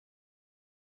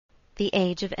The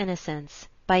Age of Innocence,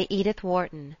 by Edith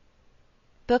Wharton.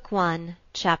 Book 1,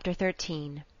 Chapter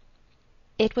 13.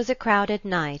 It was a crowded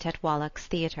night at Wallack's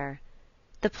Theatre.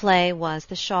 The play was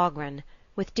The Shaughraun,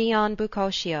 with Dion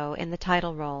Boccaccio in the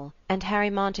title role, and Harry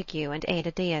Montague and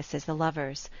Ada Diaz as the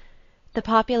lovers. The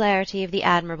popularity of the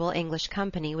admirable English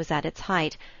company was at its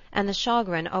height, and the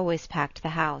Shaughraun always packed the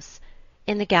house.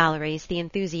 In the galleries the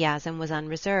enthusiasm was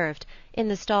unreserved. In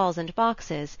the stalls and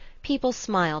boxes people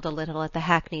smiled a little at the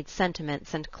hackneyed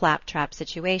sentiments and claptrap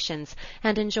situations,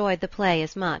 and enjoyed the play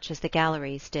as much as the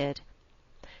galleries did.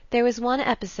 There was one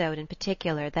episode in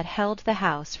particular that held the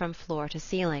house from floor to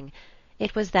ceiling.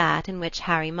 It was that in which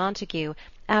Harry Montague,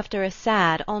 after a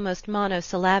sad, almost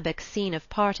monosyllabic scene of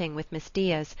parting with Miss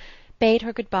Diaz, bade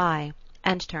her good-bye,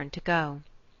 and turned to go.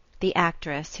 The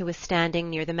actress, who was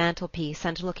standing near the mantelpiece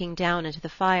and looking down into the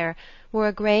fire, wore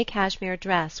a grey cashmere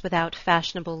dress without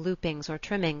fashionable loopings or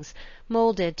trimmings,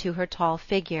 moulded to her tall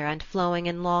figure and flowing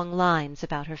in long lines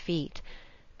about her feet.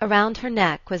 Around her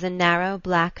neck was a narrow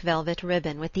black velvet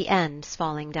ribbon with the ends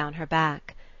falling down her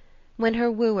back. When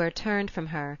her wooer turned from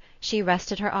her, she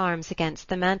rested her arms against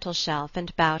the mantel-shelf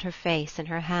and bowed her face in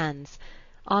her hands.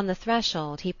 On the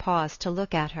threshold he paused to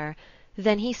look at her,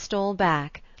 then he stole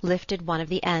back, lifted one of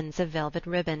the ends of velvet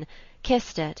ribbon,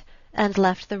 kissed it, and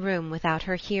left the room without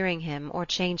her hearing him or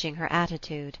changing her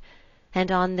attitude.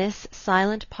 And on this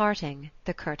silent parting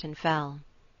the curtain fell.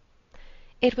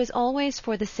 It was always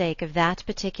for the sake of that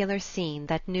particular scene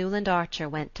that Newland Archer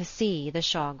went to see The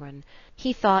Shaughraun.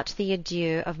 He thought the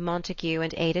adieu of Montague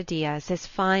and Ada Diaz as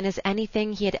fine as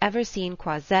anything he had ever seen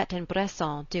Croizette and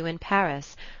Bresson do in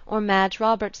Paris, or Madge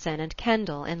Robertson and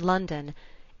Kendall in London.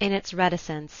 In its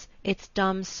reticence, its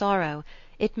dumb sorrow,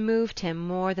 it moved him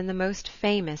more than the most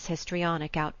famous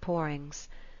histrionic outpourings.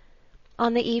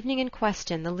 On the evening in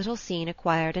question the little scene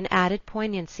acquired an added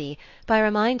poignancy by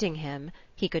reminding him,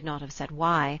 he could not have said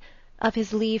why, of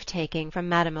his leave-taking from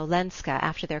Madame Olenska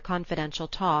after their confidential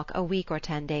talk a week or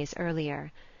 10 days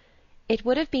earlier. It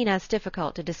would have been as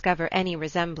difficult to discover any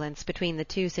resemblance between the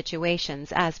two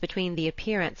situations as between the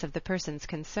appearance of the persons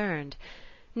concerned.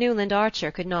 Newland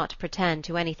Archer could not pretend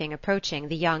to anything approaching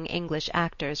the young English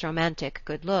actor's romantic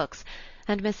good looks,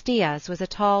 and Miss Diaz was a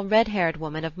tall red-haired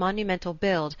woman of monumental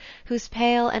build, whose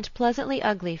pale and pleasantly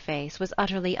ugly face was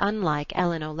utterly unlike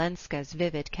Ellen Olenska's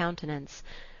vivid countenance.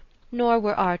 Nor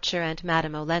were Archer and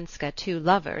Madame Olenska two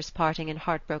lovers parting in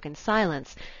heartbroken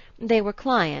silence. They were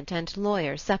client and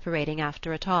lawyer separating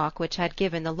after a talk which had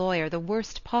given the lawyer the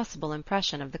worst possible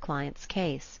impression of the client's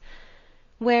case.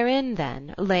 Wherein,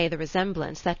 then, lay the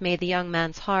resemblance that made the young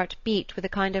man's heart beat with a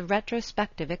kind of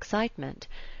retrospective excitement?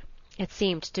 It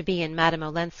seemed to be in Madame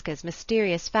Olenska's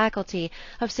mysterious faculty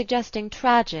of suggesting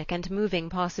tragic and moving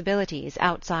possibilities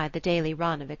outside the daily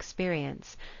run of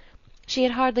experience. She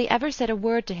had hardly ever said a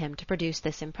word to him to produce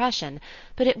this impression,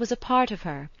 but it was a part of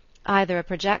her, either a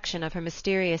projection of her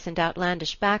mysterious and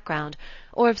outlandish background,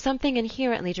 or of something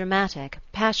inherently dramatic,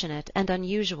 passionate, and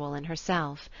unusual in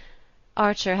herself.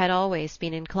 Archer had always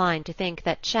been inclined to think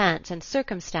that chance and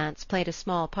circumstance played a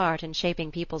small part in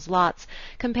shaping people's lots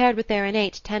compared with their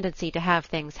innate tendency to have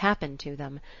things happen to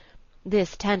them.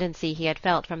 This tendency he had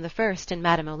felt from the first in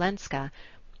Madame Olenska.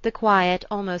 The quiet,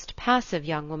 almost passive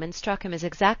young woman struck him as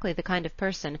exactly the kind of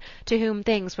person to whom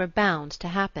things were bound to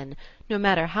happen, no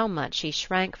matter how much she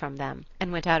shrank from them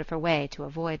and went out of her way to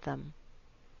avoid them.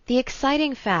 The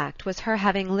exciting fact was her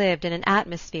having lived in an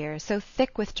atmosphere so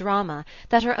thick with drama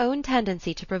that her own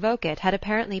tendency to provoke it had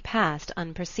apparently passed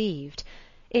unperceived.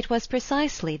 It was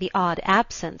precisely the odd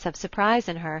absence of surprise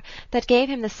in her that gave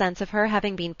him the sense of her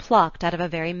having been plucked out of a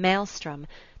very maelstrom.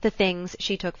 The things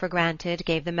she took for granted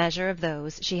gave the measure of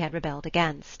those she had rebelled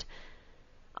against.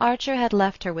 Archer had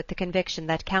left her with the conviction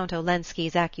that Count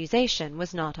Olenski's accusation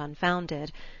was not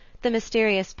unfounded. The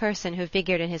mysterious person who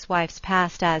figured in his wife's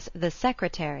past as the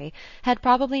secretary had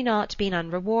probably not been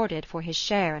unrewarded for his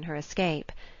share in her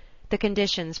escape. The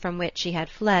conditions from which she had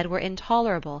fled were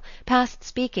intolerable, past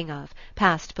speaking of,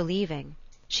 past believing.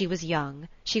 She was young,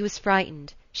 she was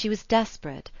frightened, she was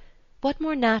desperate. What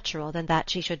more natural than that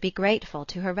she should be grateful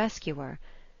to her rescuer?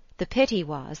 The pity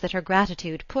was that her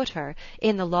gratitude put her,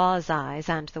 in the law's eyes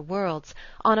and the world's,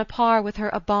 on a par with her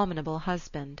abominable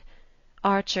husband.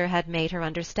 Archer had made her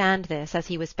understand this, as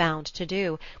he was bound to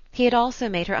do. He had also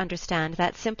made her understand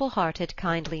that simple-hearted,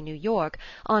 kindly New York,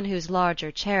 on whose larger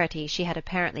charity she had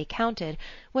apparently counted,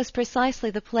 was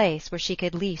precisely the place where she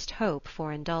could least hope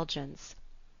for indulgence.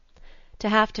 To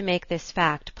have to make this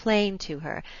fact plain to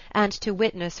her, and to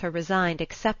witness her resigned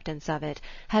acceptance of it,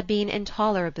 had been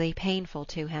intolerably painful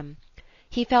to him.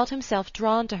 he felt himself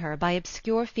drawn to her by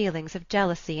obscure feelings of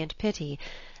jealousy and pity,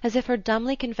 as if her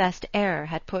dumbly confessed error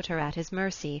had put her at his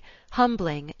mercy,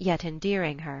 humbling yet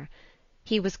endearing her.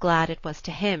 He was glad it was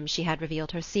to him she had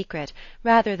revealed her secret,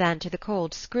 rather than to the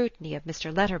cold scrutiny of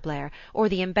Mr. Letterblair or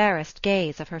the embarrassed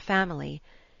gaze of her family.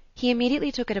 He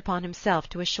immediately took it upon himself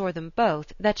to assure them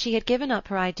both that she had given up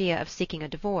her idea of seeking a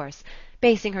divorce,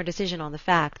 basing her decision on the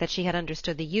fact that she had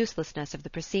understood the uselessness of the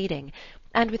proceeding,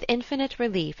 and with infinite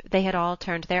relief they had all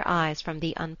turned their eyes from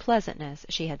the unpleasantness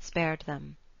she had spared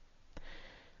them.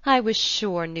 "I was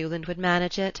sure Newland would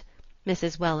manage it,"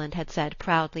 Mrs. Welland had said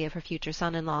proudly of her future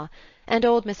son-in-law, and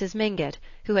old Mrs. Mingott,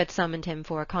 who had summoned him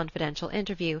for a confidential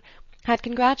interview, had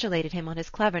congratulated him on his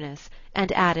cleverness,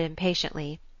 and added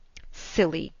impatiently,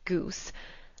 "Silly goose!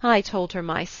 I told her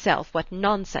myself what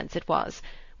nonsense it was,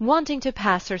 wanting to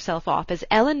pass herself off as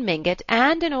Ellen Mingott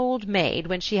and an old maid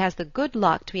when she has the good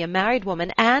luck to be a married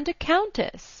woman and a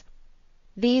countess."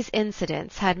 These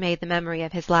incidents had made the memory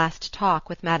of his last talk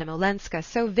with Madame Olenska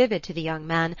so vivid to the young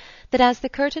man that as the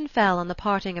curtain fell on the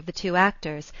parting of the two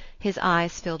actors his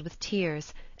eyes filled with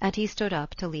tears, and he stood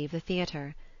up to leave the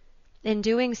theatre. In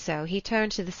doing so he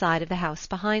turned to the side of the house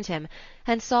behind him,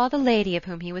 and saw the lady of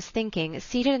whom he was thinking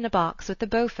seated in a box with the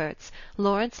Beauforts,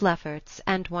 Lawrence Lefferts,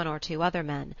 and one or two other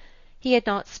men. He had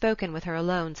not spoken with her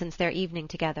alone since their evening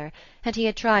together, and he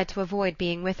had tried to avoid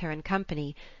being with her in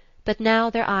company, but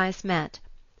now their eyes met,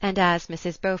 and as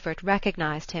Mrs. Beaufort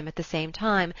recognized him at the same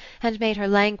time and made her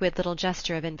languid little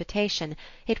gesture of invitation,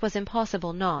 it was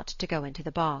impossible not to go into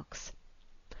the box.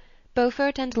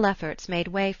 Beaufort and Lefferts made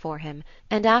way for him,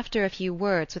 and after a few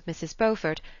words with Mrs.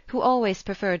 Beaufort, who always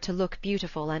preferred to look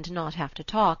beautiful and not have to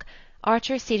talk,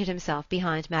 Archer seated himself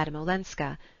behind Madame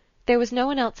Olenska. There was no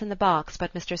one else in the box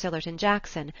but Mr. Sillerton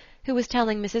Jackson, who was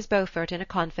telling Mrs. Beaufort in a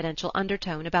confidential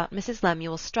undertone about Mrs.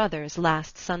 Lemuel Struthers's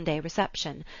last Sunday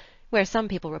reception, where some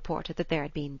people reported that there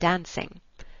had been dancing.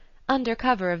 Under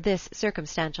cover of this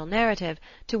circumstantial narrative,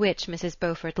 to which Mrs.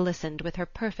 Beaufort listened with her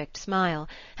perfect smile,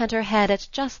 and her head at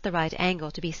just the right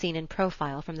angle to be seen in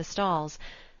profile from the stalls,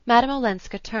 Madame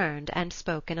Olenska turned and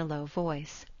spoke in a low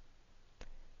voice.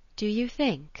 "Do you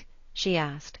think," she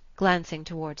asked, glancing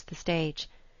towards the stage,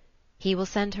 "he will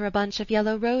send her a bunch of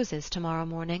yellow roses tomorrow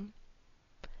morning?"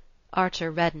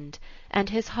 Archer reddened, and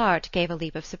his heart gave a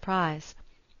leap of surprise.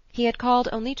 He had called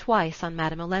only twice on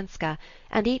Madame Olenska,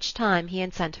 and each time he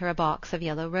had sent her a box of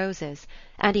yellow roses,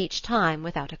 and each time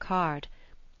without a card.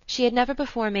 She had never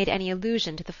before made any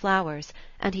allusion to the flowers,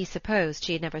 and he supposed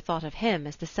she had never thought of him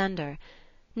as the sender.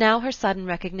 Now her sudden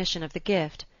recognition of the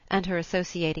gift, and her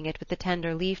associating it with the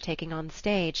tender leave-taking on the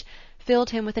stage, filled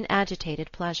him with an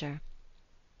agitated pleasure.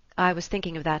 "I was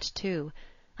thinking of that too.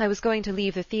 I was going to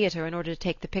leave the theatre in order to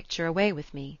take the picture away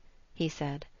with me," he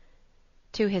said.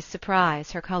 To his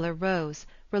surprise her colour rose,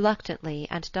 reluctantly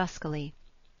and duskily.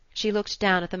 She looked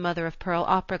down at the mother-of-pearl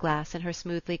opera-glass in her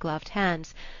smoothly gloved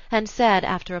hands, and said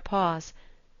after a pause,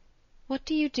 "What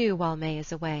do you do while May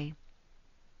is away?"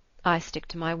 "I stick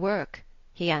to my work,"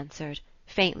 he answered,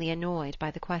 faintly annoyed by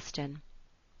the question.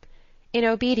 In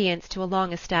obedience to a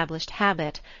long-established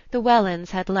habit, the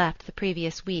Wellands had left the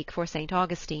previous week for St.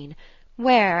 Augustine,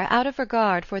 where, out of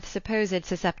regard for the supposed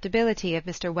susceptibility of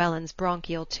Mr. Welland's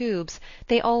bronchial tubes,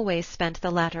 they always spent the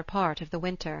latter part of the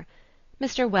winter.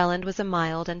 Mr. Welland was a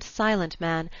mild and silent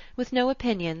man, with no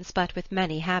opinions but with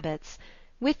many habits.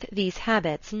 With these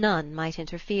habits none might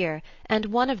interfere, and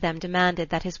one of them demanded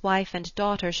that his wife and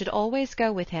daughter should always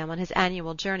go with him on his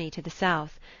annual journey to the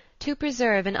south. To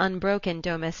preserve an unbroken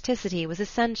domesticity was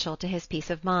essential to his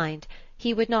peace of mind.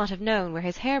 He would not have known where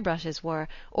his hair-brushes were,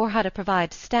 or how to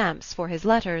provide stamps for his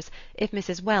letters, if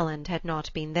Mrs. Welland had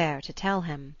not been there to tell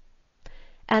him.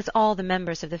 As all the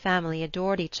members of the family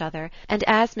adored each other, and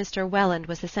as Mr. Welland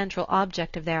was the central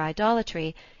object of their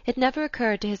idolatry, it never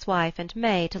occurred to his wife and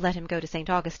May to let him go to St.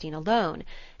 Augustine alone,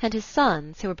 and his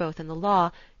sons, who were both in the law,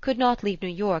 could not leave New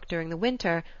York during the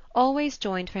winter, always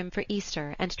joined him for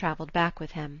Easter and travelled back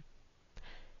with him.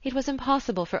 It was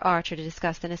impossible for Archer to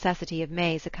discuss the necessity of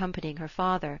May's accompanying her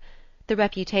father. The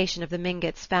reputation of the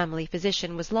Mingotts' family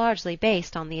physician was largely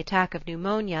based on the attack of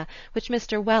pneumonia which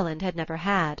Mr. Welland had never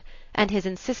had, and his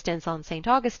insistence on St.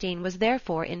 Augustine was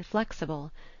therefore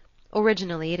inflexible.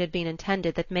 Originally it had been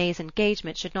intended that May's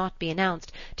engagement should not be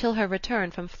announced till her return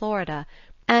from Florida,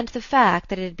 and the fact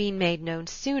that it had been made known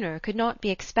sooner could not be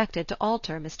expected to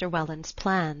alter Mr. Welland's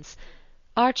plans.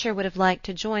 Archer would have liked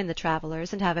to join the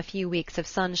travellers and have a few weeks of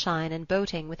sunshine and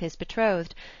boating with his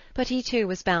betrothed, but he too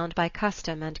was bound by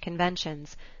custom and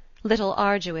conventions. Little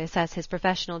arduous as his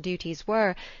professional duties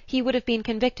were, he would have been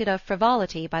convicted of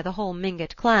frivolity by the whole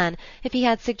Mingott clan if he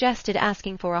had suggested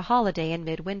asking for a holiday in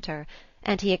mid-winter,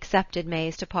 and he accepted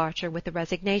May's departure with the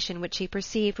resignation which he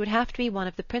perceived would have to be one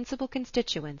of the principal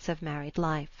constituents of married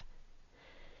life.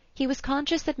 He was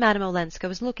conscious that Madame Olenska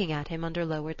was looking at him under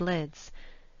lowered lids.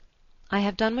 "I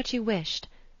have done what you wished,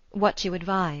 what you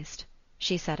advised,"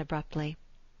 she said abruptly.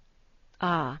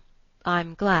 "Ah,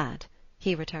 I'm glad,"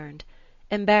 he returned,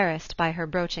 embarrassed by her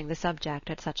broaching the subject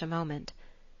at such a moment.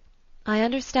 "I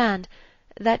understand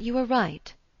that you are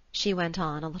right," she went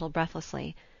on a little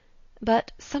breathlessly.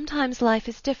 "But sometimes life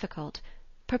is difficult,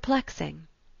 perplexing."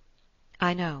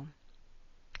 "I know."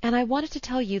 "And I wanted to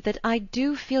tell you that I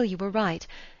do feel you were right,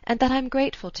 and that I'm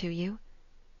grateful to you,"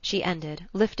 she ended,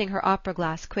 lifting her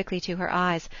opera-glass quickly to her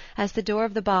eyes as the door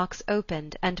of the box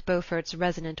opened and Beaufort's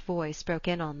resonant voice broke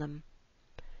in on them.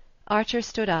 Archer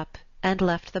stood up and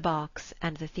left the box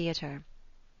and the theatre.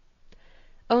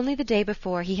 Only the day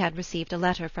before he had received a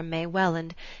letter from May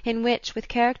Welland, in which, with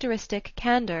characteristic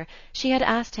candour, she had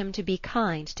asked him to be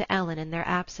kind to Ellen in their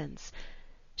absence.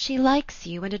 "She likes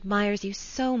you and admires you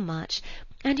so much,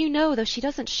 and you know, though she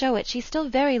doesn't show it, she's still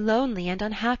very lonely and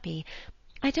unhappy.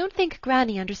 I don't think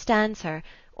Granny understands her,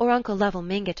 or Uncle Lovell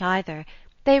Mingott either.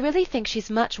 They really think she's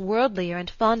much worldlier and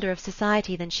fonder of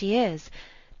society than she is.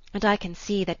 And I can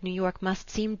see that New York must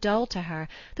seem dull to her,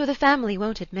 though the family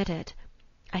won't admit it.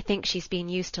 I think she's been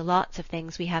used to lots of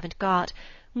things we haven't got,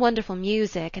 wonderful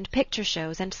music and picture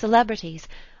shows and celebrities,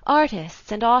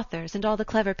 artists and authors and all the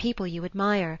clever people you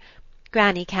admire.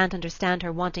 Granny can't understand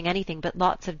her wanting anything but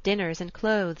lots of dinners and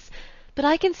clothes. But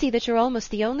I can see that you're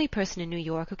almost the only person in New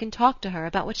York who can talk to her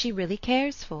about what she really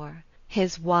cares for."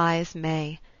 His wise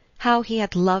May! How he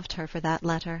had loved her for that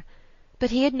letter!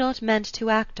 But he had not meant to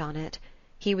act on it.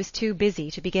 He was too busy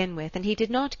to begin with, and he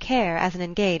did not care, as an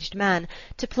engaged man,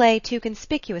 to play too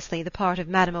conspicuously the part of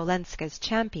Madame Olenska's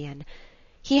champion.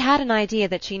 He had an idea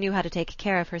that she knew how to take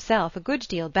care of herself a good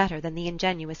deal better than the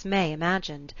ingenuous May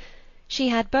imagined. She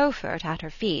had Beaufort at her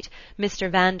feet, Mr.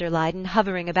 van der Luyden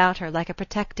hovering about her like a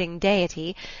protecting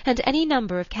deity, and any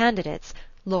number of candidates,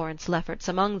 Lawrence Lefferts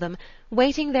among them,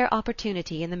 waiting their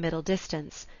opportunity in the middle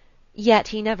distance. Yet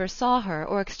he never saw her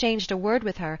or exchanged a word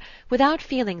with her without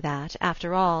feeling that,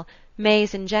 after all,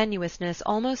 May's ingenuousness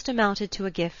almost amounted to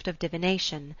a gift of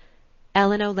divination.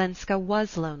 Ellen Olenska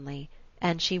was lonely,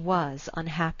 and she was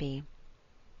unhappy.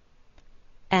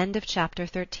 End of chapter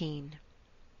 13.